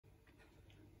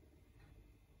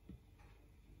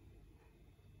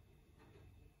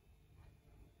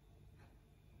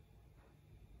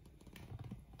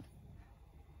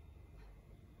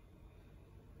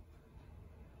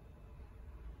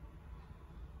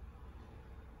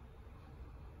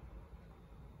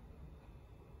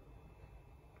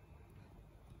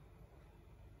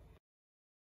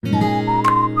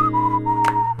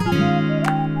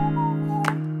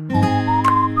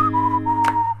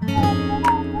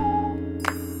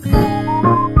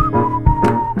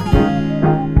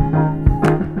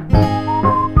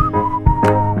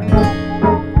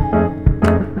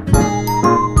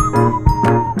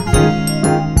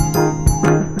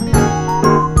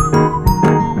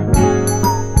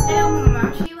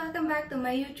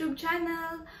YouTube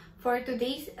channel. For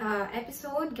today's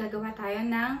episode, gagawa tayo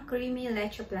ng creamy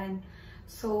lecheflan.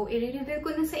 So, i-review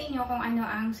ko na sa inyo kung ano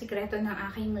ang sikreto ng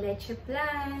aking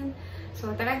lecheflan.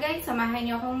 So, tara guys, samahan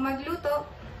niyo akong magluto.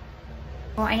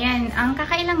 So, ayan, ang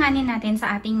kakailanganin natin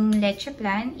sa ating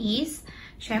lecheflan is,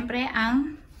 syempre,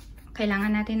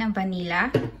 kailangan natin ng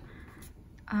vanilla,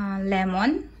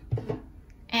 lemon,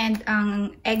 and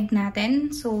ang egg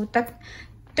natin. So,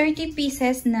 30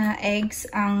 pieces na eggs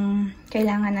ang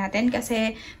kailangan natin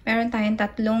kasi meron tayong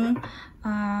tatlong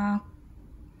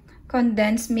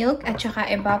condensed milk at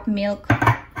saka evap milk.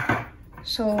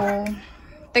 So,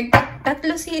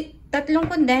 tatlong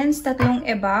condensed, tatlong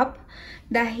evap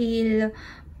dahil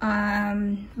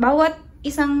bawat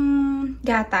isang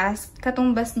gatas,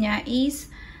 katumbas niya is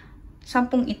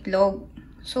 10 itlog.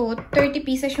 So, 30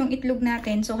 pieces yung itlog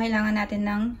natin. So, kailangan natin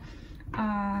ng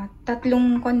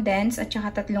tatlong condensed at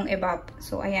saka tatlong evap.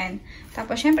 So, ayan.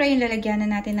 Tapos, syempre, yung lalagyan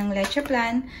na natin ng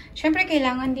lecheflan. Syempre,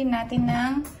 kailangan din natin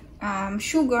ng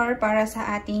sugar para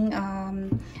sa ating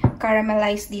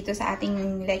caramelize dito sa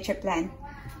ating lecheflan.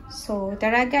 So,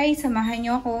 tara guys, samahan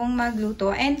nyo akong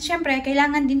magluto. And, syempre,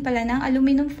 kailangan din pala ng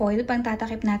aluminum foil pang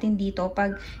tatakip natin dito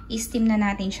pag i-steam na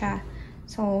natin siya.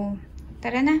 So,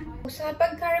 tara na. Sa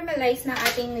pag-caramelize ng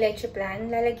ating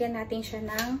lecheflan, lalagyan natin siya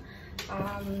ng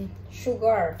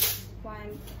sugar.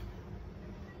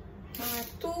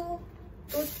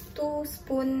 2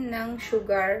 spoon ng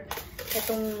sugar.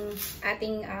 Itong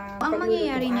ating ang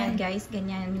mangyayari niyan guys,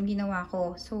 ganyan yung ginawa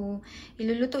ko. So,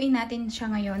 ilulutuin natin siya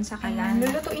ngayon sa kalan.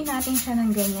 Lulutuin natin siya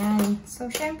ng ganyan.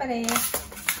 So, syempre,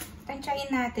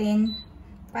 tansyahin natin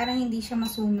para hindi siya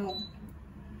masunog.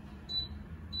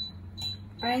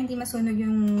 Para hindi masunog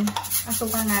yung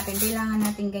asukal natin, kailangan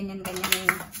natin ganyan-ganyan.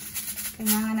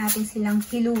 Kailangan natin silang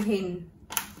hiluhin.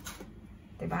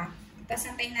 Diba? Tapos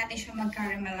antayin natin siya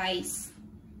mag-caramelize.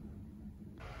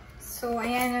 So,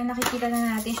 ayan, nakikita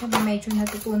na natin siya medyo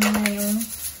natutunan na yung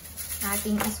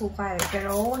ating asukal.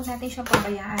 Pero, huwag natin siya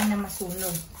pabayaan na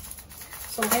masunog.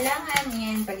 So, kailangan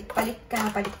yan, palit-palit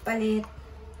ka, palit-palit.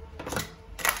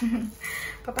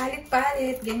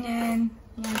 Papalit-palit, ganyan.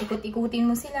 Yan, ikot-ikutin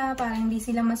mo sila para hindi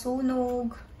sila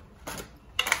masunog.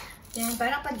 Yan,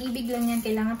 parang pag-ibig lang yan,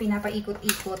 kailangan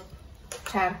pinapaikot-ikot.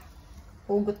 Char.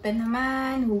 Hugot na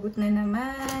naman, hugot na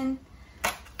naman.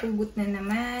 Hugot na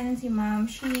naman si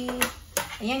Mamshi.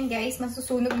 Ayan guys,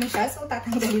 masusunog na siya. So,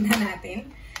 tatanggalin na natin.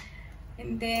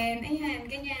 And then, ayan,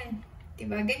 ganyan.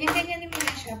 Diba? Ganyan-ganyan mo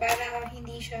na siya para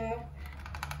hindi siya,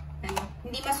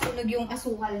 hindi masunog yung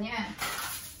asukal niya.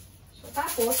 So,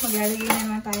 tapos, maglalagay na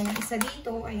naman tayo ng isa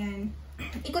dito. Ayan.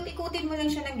 Ikot-ikutin mo lang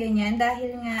siya ng ganyan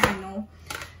dahil nga,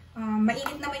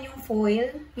 mainit naman yung foil,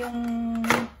 yung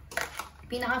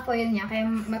pinaka-foil niya, kaya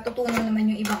matutunaw naman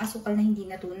yung ibang asukal na hindi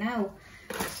natunaw.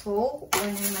 So, kukuha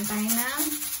na naman tayo ng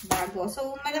bago.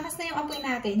 So, malakas na yung apoy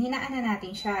natin, hinaan na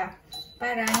natin siya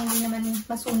para hindi naman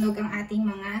masunog ang ating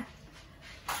mga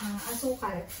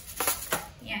asukal.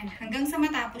 Yan, hanggang sa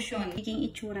matapos yun, magiging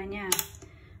itsura niya.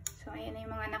 So, ayan na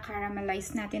yung mga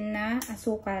na-caramelize natin na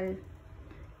asukal.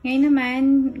 Ngayon naman,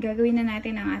 gagawin na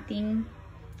natin ang ating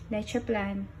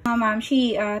lecheflan.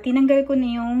 Mamshi, tinanggal ko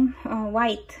na yung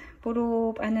white.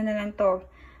 Puro na lang to.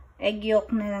 Egg yolk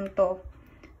na lang to.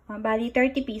 Bali,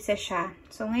 30 pieces siya.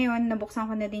 So, ngayon, nabuksan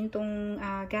ko na din tong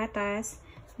gatas.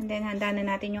 And then, handa na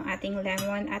natin yung ating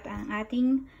lemon at ang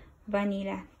ating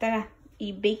vanilla. Tara,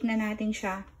 i-bake na natin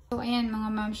siya. So, ayan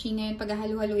mga mamshi, ngayon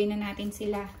paghahalu-haluin na natin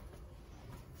sila.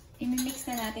 I-mix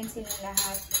na natin sila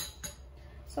lahat.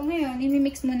 So, ngayon,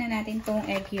 i-mix muna natin tong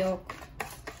egg yolk.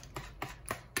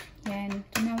 Yan.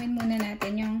 Tunawin muna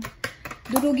natin yung,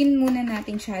 durugin muna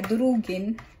natin siya.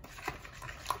 Durugin.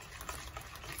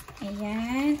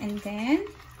 Ayan. And then,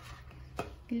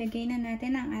 ilagay na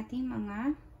natin ang ating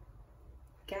mga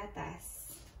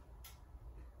gatas.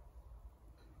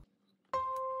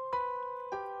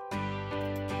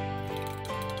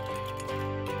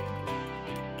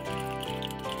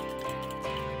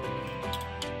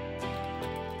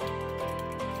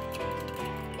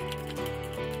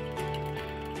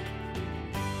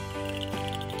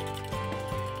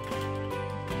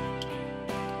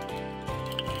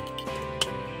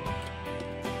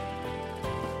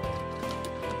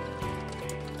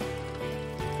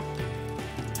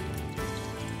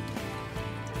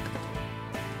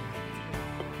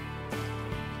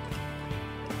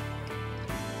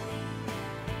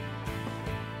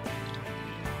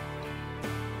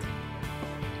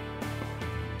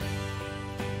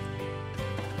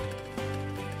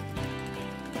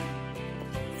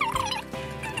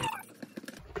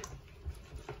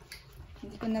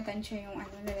 ko natansya yung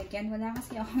lalagyan. Wala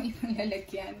kasi akong ibang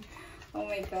lalagyan. Oh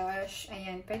my gosh.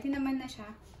 Ayan. Pwede naman na siya.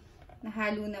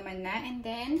 Nahalo naman na. And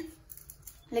then,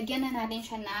 lagyan na natin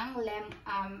siya ng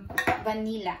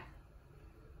vanilla.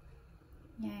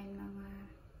 Yan, mga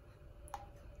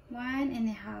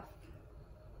 1.5.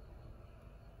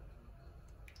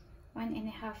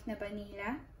 1.5 na vanilla.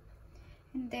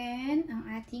 And then, ang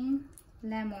ating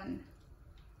lemon.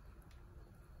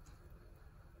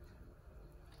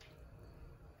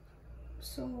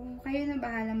 So, kayo na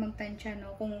bahala magtansya,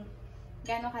 no? Kung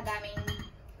gaano kadaming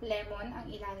lemon ang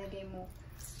ilalagay mo.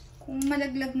 Kung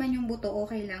malaglag man yung buto,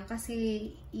 okay lang. Kasi,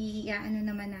 iaano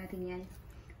naman natin yan.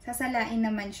 Sasalain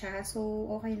naman siya. So,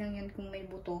 okay lang yan kung may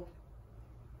buto.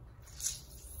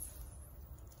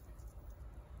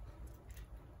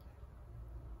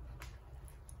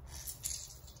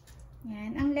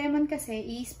 Yan. Ang lemon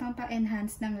kasi is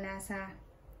pampa-enhance ng lasa.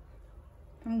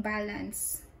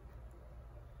 Pang-balance.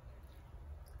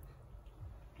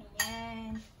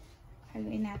 Ayan.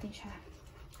 Haluin natin siya.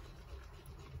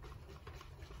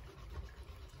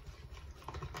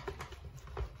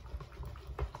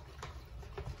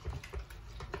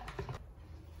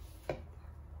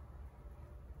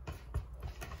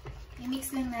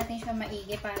 I-mix lang natin siya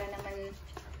maigi para naman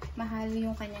mahalo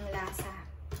yung kanyang lasa.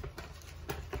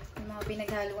 Yung mga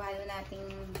pinaghalo-halo nating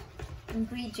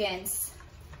ingredients.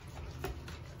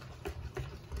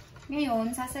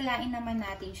 Ngayon, sasalain naman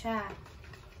natin siya.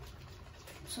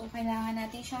 So, kailangan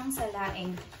natin siyang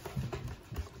salain.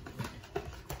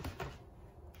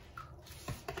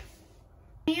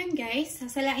 Ngayon guys,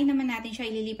 sasalain naman natin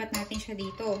siya. Ililipat natin siya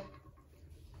dito.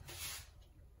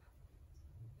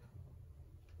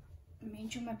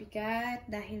 Medyo mabigat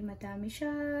dahil madami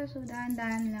siya. So,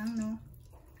 dahan-dahan lang, no?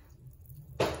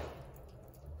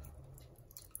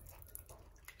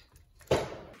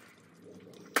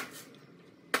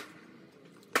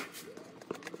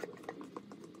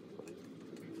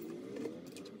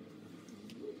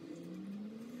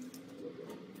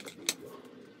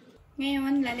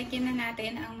 Ngayon, lalagyan na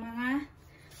natin ang mga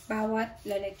bawat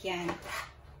lalagyan.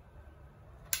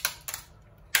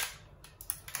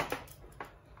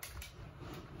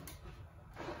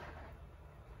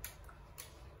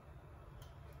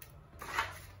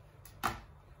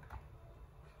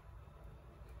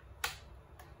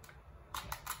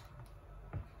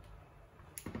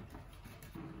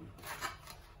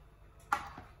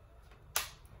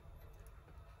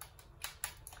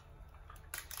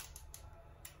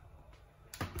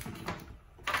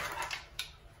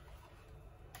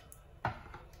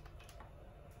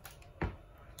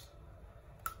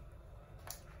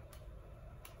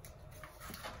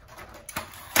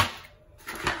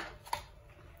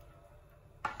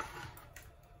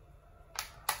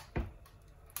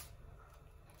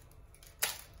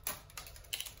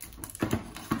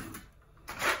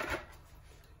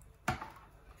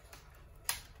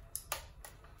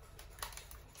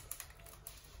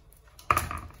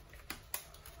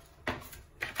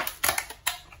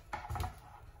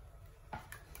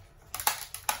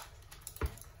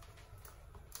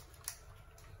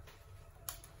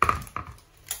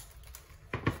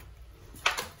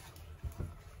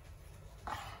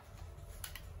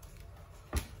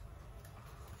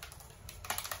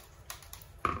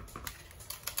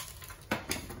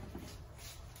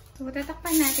 So,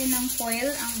 tatakpan natin ng foil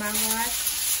ang bawat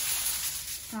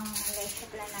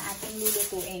lecheflan na ating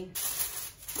lulutuin.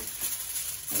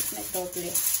 Wait, nagdoble.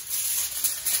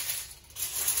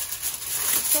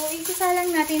 So, isasalang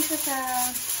natin siya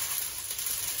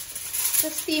sa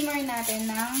steamer natin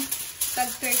ng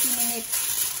tag 30 minutes.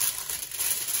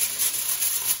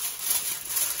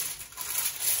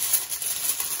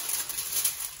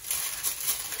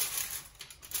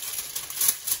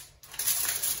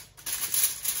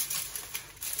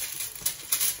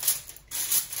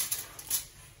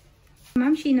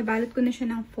 Mamshi, nabalot ko na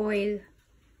siya ng foil.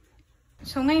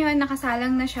 So, ngayon,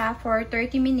 nakasalang na siya for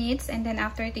 30 minutes and then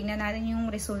after, tignan natin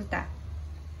yung resulta.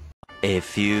 A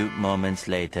few moments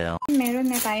later. Meron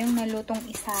na tayong nalutong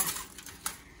isa.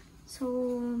 So,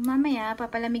 mamaya,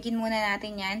 papalamigin muna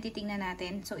natin yan. Titignan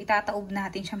natin. So, itataob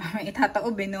natin siya. Mamaya,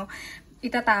 itataob no?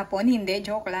 Itatapon. Hindi,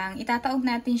 joke lang. Itataob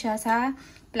natin siya sa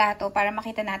plato para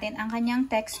makita natin ang kanyang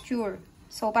texture.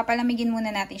 So, papalamigin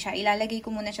muna natin siya. Ilalagay ko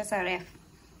muna siya sa ref.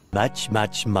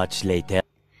 Much later.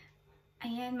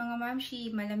 Ayan mga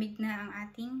mamshi, malamig na ang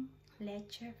ating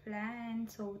lecheflan.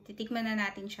 So, titikman na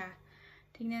natin siya.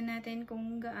 Tingnan natin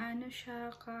kung gaano siya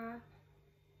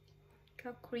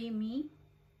ka-creamy.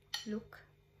 Look.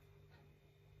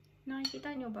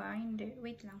 Nakikita nyo ba? Hindi.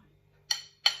 Wait lang.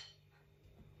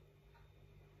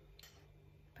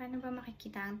 Paano ba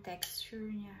makikita ang texture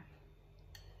niya?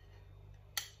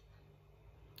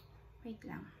 Wait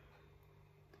lang.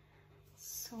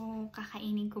 So,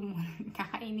 kakainin ko muna.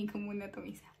 Kakainin ko muna itong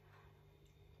isa.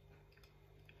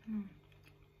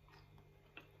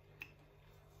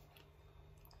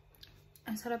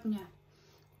 Ang sarap niya.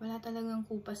 Wala talagang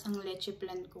kupas ang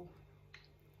lecheflan ko.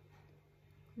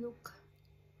 Look.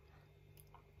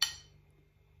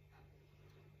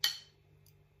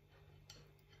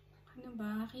 Ano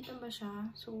ba? Kita ba siya?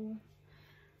 So,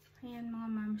 ayan mga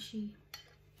mamshi.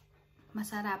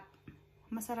 Masarap.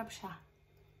 Masarap siya.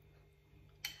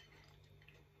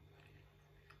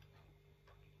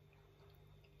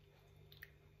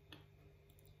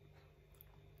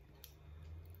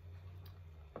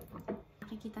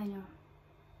 Nakikita nyo.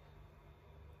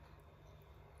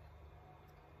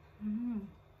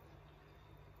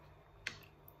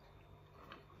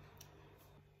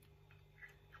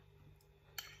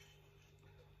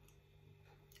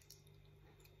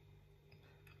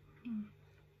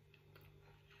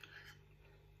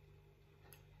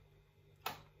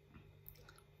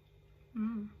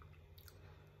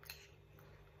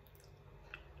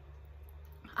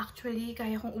 Actually,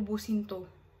 kaya kong ubusin to.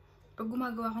 Pag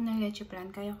gumagawa ko ng lecheflan,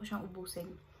 kaya ko siyang ubusin.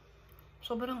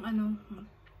 Sobrang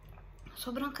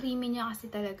sobrang creamy niya kasi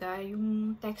talaga.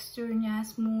 Yung texture niya,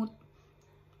 smooth.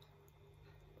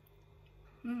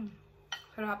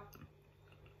 Sarap.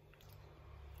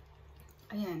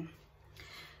 Ayan.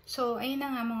 So, ayun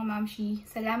na nga mga mamshi.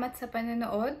 Salamat sa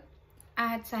panonood.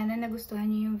 At sana nagustuhan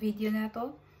niyo yung video na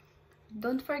to.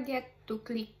 Don't forget to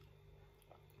click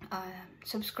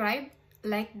subscribe,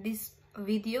 like this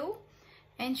video,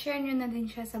 and share nyo na din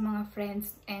siya sa mga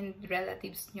friends and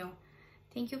relatives nyo.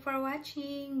 Thank you for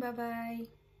watching.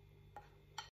 Bye-bye!